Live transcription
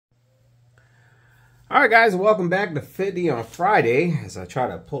All right, guys, welcome back to 50 on Friday as I try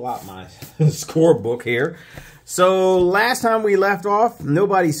to pull out my scorebook here. So last time we left off,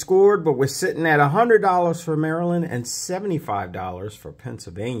 nobody scored, but we're sitting at $100 for Maryland and $75 for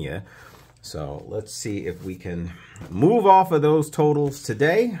Pennsylvania. So let's see if we can move off of those totals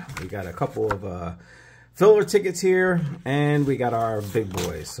today. We got a couple of filler tickets here, and we got our big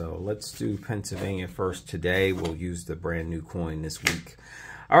boys. So let's do Pennsylvania first today. We'll use the brand new coin this week.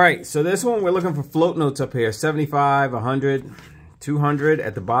 All right, so this one, we're looking for float notes up here. 75, 100, 200.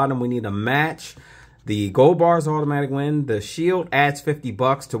 At the bottom, we need a match. The gold bar is automatic win. The shield adds 50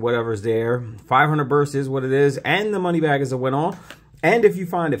 bucks to whatever's there. 500 burst is what it is, and the money bag is a win-all. And if you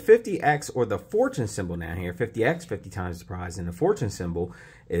find a 50x or the fortune symbol down here, 50x, 50 times the prize, and the fortune symbol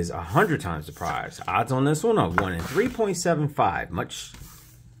is 100 times the prize. Odds on this one are 1 in 3.75. Much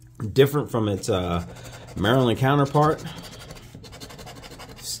different from its Maryland counterpart.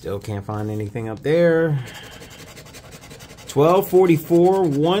 Still can't find anything up there. 12, 44,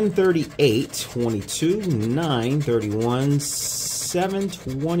 138, 22, 9, 31, 7,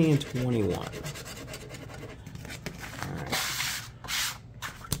 20, and 21. All right.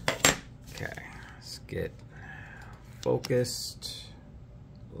 Okay, let's get focused,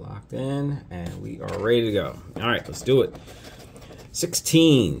 locked in, and we are ready to go. All right, let's do it.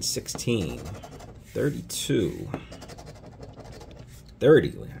 16, 16, 32, 30,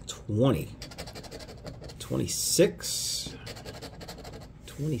 we got 20, 26,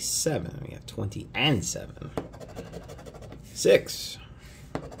 27, we got 20 and 7, 6,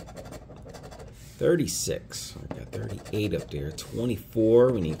 36, we got 38 up there,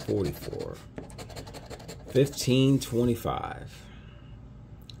 24, we need 44, 15, 25,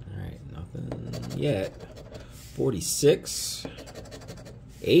 all right, nothing yet, 46,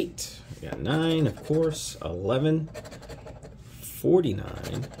 8, we got 9, of course, 11,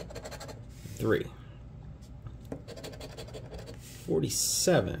 49, 3,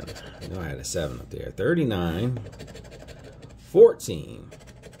 47, I know I had a 7 up there, 39, 14,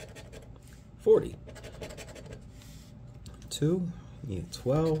 40, 2, need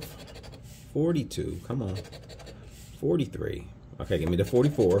 12, 42, come on, 43, okay, give me the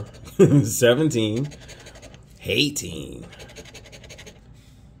 44, 17, 18,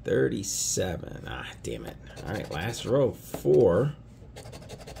 37, ah, damn it. All right, last row, 4,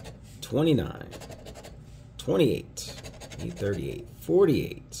 29, 28, 38,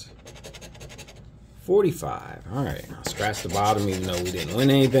 48, 45. All right, I'll scratch the bottom even though we didn't win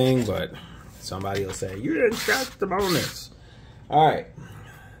anything, but somebody will say, you didn't scratch the bonus. All right,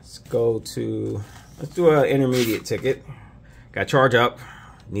 let's do an intermediate ticket. Got charge up,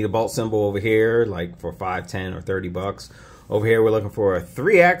 need a bolt symbol over here, like for 5, 10, or 30 bucks. Over here, we're looking for a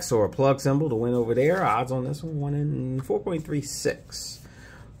 3x or a plug symbol to win over there. Odds on this one, 1 in 4.36.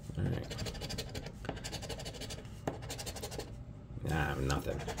 All right. Nah,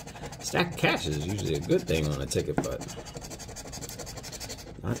 nothing. Stack of cash is usually a good thing on a ticket, but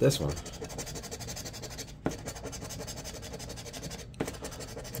not this one.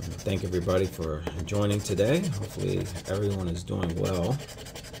 Thank everybody for joining today. Hopefully, everyone is doing well.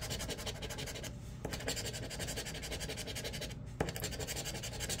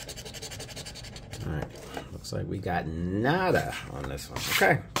 Like we got nada on this one.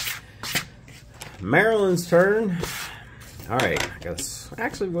 Okay, Maryland's turn. All right, I guess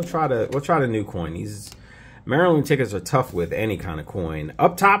actually we'll try the new coin. These Maryland tickets are tough with any kind of coin.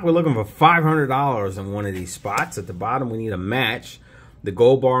 Up top, we're looking for $500 in one of these spots. At the bottom, we need a match. The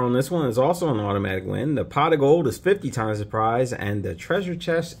gold bar on this one is also an automatic win. The pot of gold is 50 times the prize, and the treasure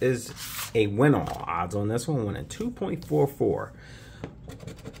chest is a win-all. Odds on this one, 1 in 2.44.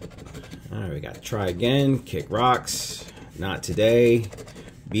 All right, we got to try again. Kick rocks. Not today.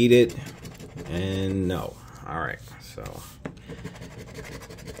 Beat it. And no. All right, so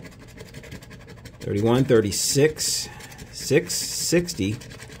 31, 36, 6, 60,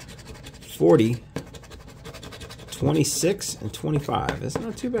 40, 26, and 25. It's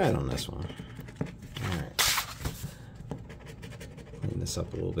not too bad on this one. All right. Clean this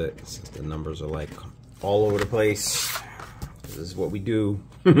up a little bit since the numbers are like all over the place. This is what we do.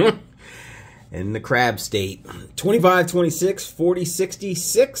 In the crab state. 25, 26, 40, 60,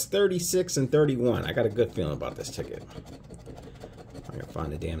 6, 36, and 31. I got a good feeling about this ticket. I gotta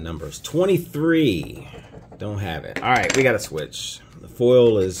find the damn numbers. 23. Don't have it. All right, we gotta switch. The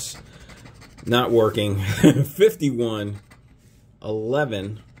foil is not working. 51,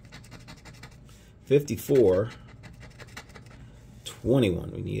 11, 54,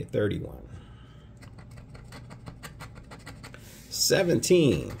 21. We need a 31.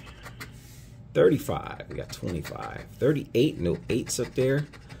 17. 35, we got 25, 38, no 8s up there,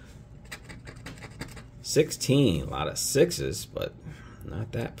 16, a lot of 6s, but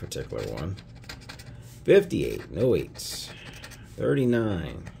not that particular one. 58, no 8s.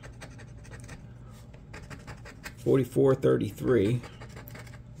 39. 44, 33.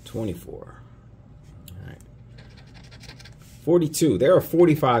 24. All right. 42. There are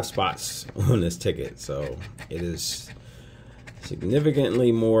 45 spots on this ticket, so it is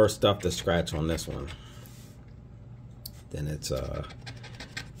significantly more stuff to scratch on this one than its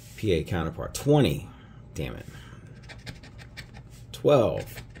PA counterpart. 20. Damn it.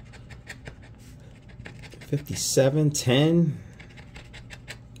 12. 57. 10.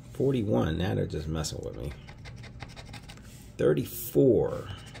 41. Now they're just messing with me. 34.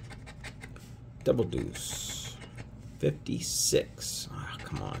 Double deuce. 56. Oh,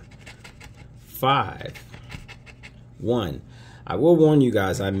 come on. 5. 1. I will warn you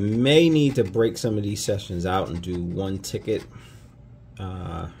guys, I may need to break some of these sessions out and do one ticket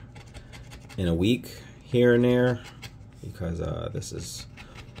in a week here and there, because this is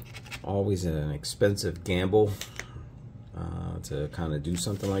always an expensive gamble to kind of do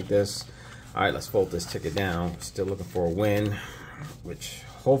something like this. All right, let's fold this ticket down. Still looking for a win, which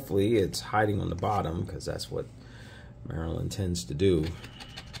hopefully it's hiding on the bottom, because that's what Maryland tends to do.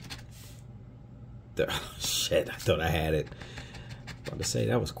 Shit, I thought I had it. About to say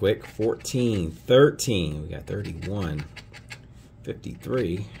that was quick. 14, 13. We got 31,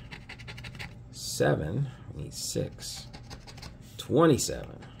 53, 7. We need 6.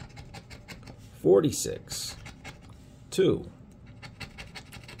 27, 46, 2,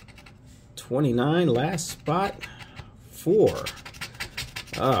 29. Last spot, 4.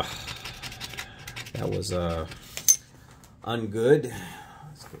 That was ungood.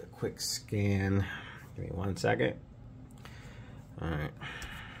 Let's get a quick scan. Give me 1 second. All right.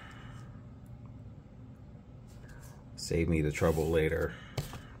 Save me the trouble later.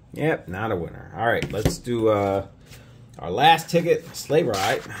 Yep, not a winner. All right, let's do our last ticket, sleigh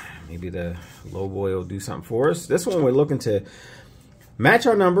ride. Maybe the low boy will do something for us. This one we're looking to match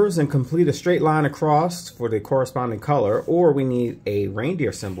our numbers and complete a straight line across for the corresponding color, or we need a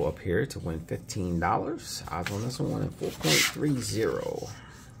reindeer symbol up here to win $15. Odds on this one at 4.30. All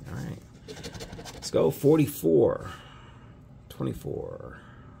right, let's go. 44. 24.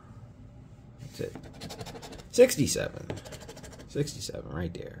 That's it. 67. 67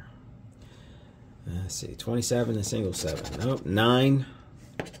 right there. Let's see. 27 and single 7. Nope. 9.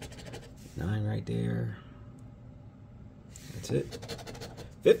 9 right there. That's it.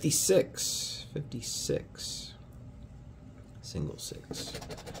 56. 56. Single 6.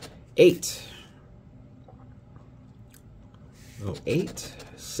 8. Oh, 8.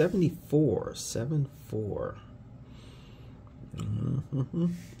 74. 74.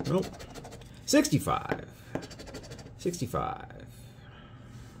 Nope. 65. 65.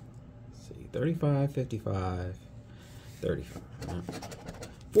 Let's see. 35, 55, 35. Nope.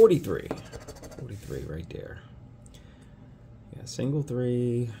 43. 43 right there. Yeah, single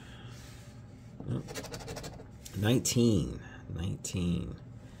 3. Nope. 19. 19.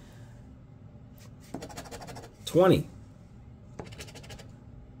 20. I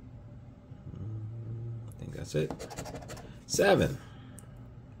think that's it. 7.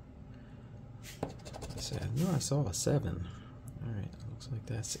 No, I saw a 7. All right, looks like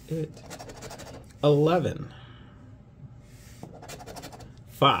that's it. 11.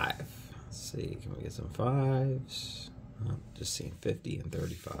 5. Let's see, can we get some 5s? Oh, just seeing 50 and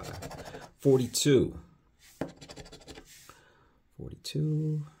 35. 42.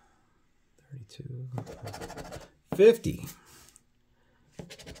 42. 32. 50.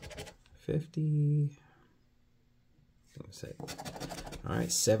 50. All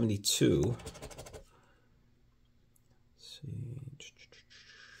right, 72. Let's see.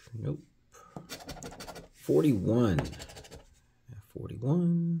 Nope. 41.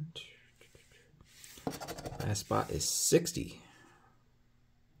 41. Last spot is 60.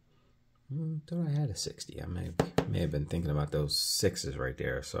 Thought I had a 60. I may have been thinking about those 6s right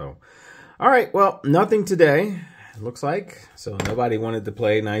there. So, all right. Well, nothing today, it looks like. So nobody wanted to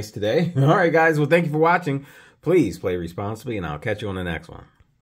play nice today. All right, guys. Well, thank you for watching. Please play responsibly, and I'll catch you on the next one.